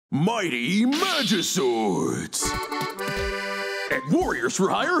Mighty Magiswords! At Warriors for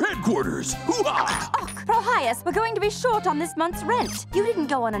Hire headquarters! Hoo-ha! Oh, Prohyas, we're going to be short on this month's rent. You didn't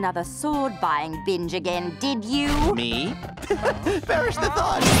go on another sword-buying binge again, did you? Me? Perish the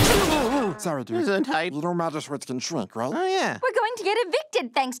thought! Sorry, dude. Isn't tight. Little Magiswords can shrink, right? Oh, yeah. We're going to get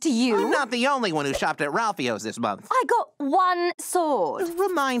evicted thanks to you. I'm not the only one who shopped at Ralphio's this month. I got one sword.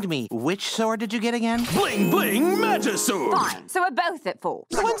 Remind me, which sword did you get again? Bling Bling Magisword! Fine, so we're both at fault.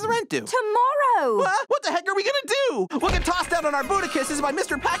 So when's the rent due? Tomorrow! What the heck are we gonna do? We'll get tossed out on our Budakisses by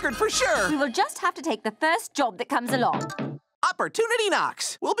Mr. Packard for sure. We will just have to take the first job that comes along. Opportunity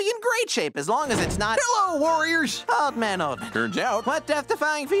knocks. We'll be in great shape as long as it's not... Hello, Warriors! Oldman Oldman. Turns out, What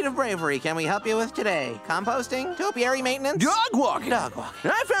death-defying feat of bravery can we help you with today? Composting? Topiary maintenance? dog walking! Dog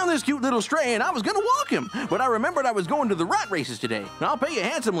walking. I found this cute little stray and I was gonna walk him, but I remembered I was going to the rat races today. I'll pay you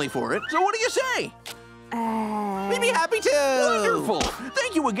handsomely for it, so what do you say? We'd be happy to. Wonderful!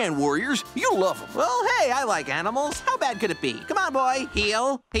 Thank you again, Warriors. You'll love them. Well, hey, I like animals. How bad could it be? Come on, boy.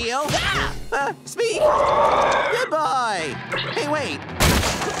 Heel. Heel. Speak. Good boy. Hey, wait.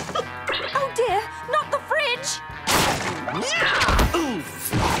 Oh dear, not the fridge! Yeah! Oof!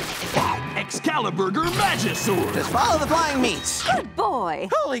 Excalibur Magisword! Just follow the flying meats. Good boy.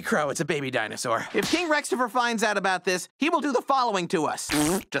 Holy crow, it's a baby dinosaur. If King Rextifer finds out about this, he will do the following to us.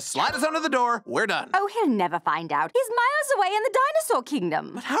 Just slide us under the door. We're done. Oh, he'll never find out. He's miles away in the dinosaur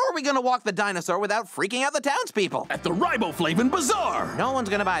kingdom. How are we gonna walk the dinosaur without freaking out the townspeople? At the Rhyboflaven Bazaar! No one's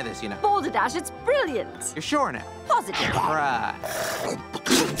gonna buy this, you know. Balderdash, it's brilliant. You're sure now? Positive. Right.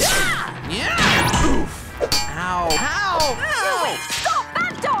 Yeah! Oof. Ow. Ow! Ow! Stop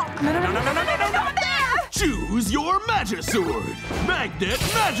that dog! No, not there! Choose your Magisword! Magnet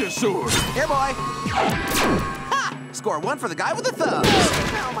Magisword! Here, boy. Ha! Score one for the guy with the thumbs.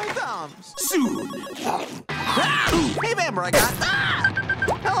 Ow, my thumbs. Soon! Hey, Vambre, I got...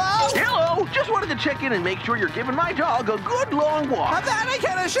 Hello? Hello! Just wanted to check in and make sure you're giving my dog a good long walk. Of that I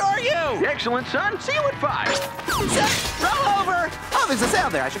can assure you. Excellent, son. See you at 5. Roll over. Oh, there's a sale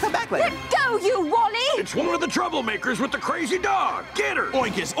there. I should come back later. Let go, you Wally! It's one of the troublemakers with the crazy dog! Get her!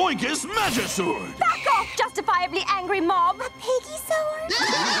 Oinkus Oinkus Magisword! Back off, justifiably angry mob! A piggy sword?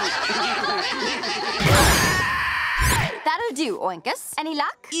 That'll do, Oinkus. Any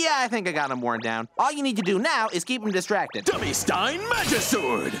luck? Yeah, I think I got him worn down. All you need to do now is keep him distracted. Dummy Stein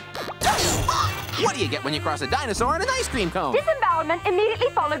Magisword! What do you get when you cross a dinosaur and an ice cream cone? Disembowelment immediately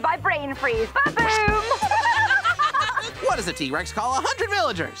followed by brain freeze. Ba-boom! What does a T-Rex call 100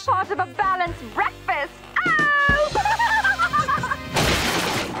 villagers? Part of a balanced breakfast. Ow!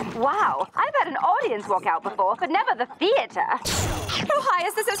 Wow, I've had an audience walk out before, but never the theater.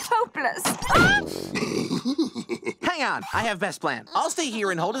 Prohyas, this is hopeless. Hang on, I have best plan. I'll stay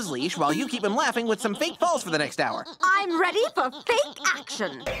here and hold his leash while you keep him laughing with some fake falls for the next hour. I'm ready for fake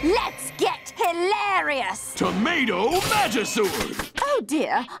action. Let's get hilarious. Tomato Magisword! Oh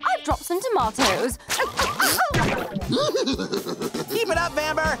dear, I've dropped some tomatoes. Keep it up,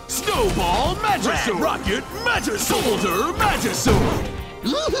 Vambre. Snowball Magisword! Rocket Magisword! Boulder Magisword!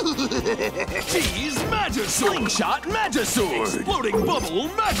 Cheese Magisword! Slingshot Magisword! Exploding Bubble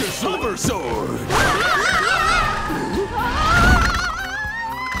Magisword! Sword!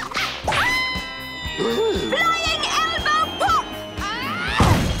 Flying elbow pop!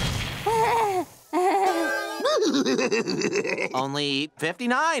 Only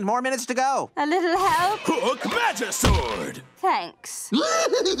 59 more minutes to go. A little help? Hook Magisword! Thanks.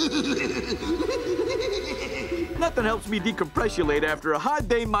 Nothing helps me decompressulate after a hard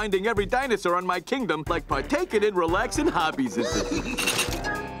day minding every dinosaur on my kingdom like partaking in relaxing hobbies.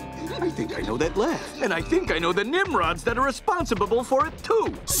 I think I know that laugh. And I think I know the Nimrods that are responsible for it,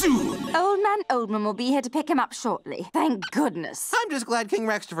 too. Soon! Oldman Oldman will be here to pick him up shortly. Thank goodness. I'm just glad King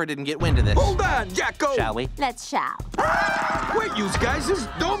Rextifer didn't get wind of this. Hold on, Jacko! Shall we? Let's shall. Wait, you guys,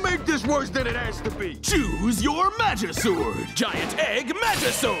 don't make this worse than it has to be. Choose your Magisword! Giant Egg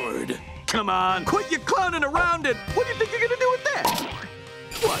Magisword! Come on, quit your clowning around it. What do you think you're gonna do with that?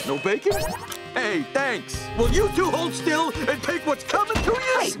 What, no bacon? Hey, thanks. Will you two hold still and take what's coming to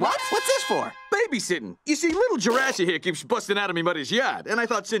you? Wait, what? What's this for? Babysitting. You see, little Jurassic here keeps busting out of me mother's yard, and I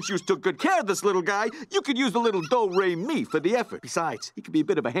thought since you took good care of this little guy, you could use the little do-re-mi for the effort. Besides, he could be a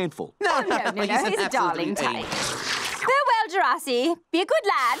bit of a handful. No, he's a darling type. Farewell, Jurassic. Be a good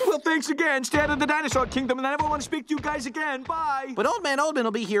lad. Well, thanks again. Stay out of the dinosaur kingdom, and I never want to speak to you guys again. Bye. But Oldman Oldman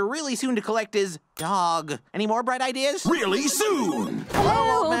will be here really soon to collect his dog. Any more bright ideas? Really soon!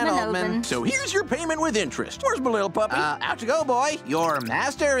 Hello, Oldman Oldman. So here's your payment with interest. Where's my little puppy? Out you go, boy. Your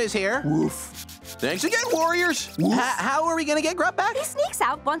master is here. Woof. Thanks again, warriors. How are we gonna get Grub back? He sneaks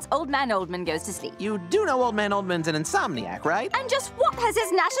out once Oldman Oldman goes to sleep. You do know Oldman Oldman's an insomniac, right? And just what has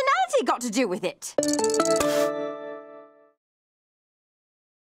his nationality got to do with it?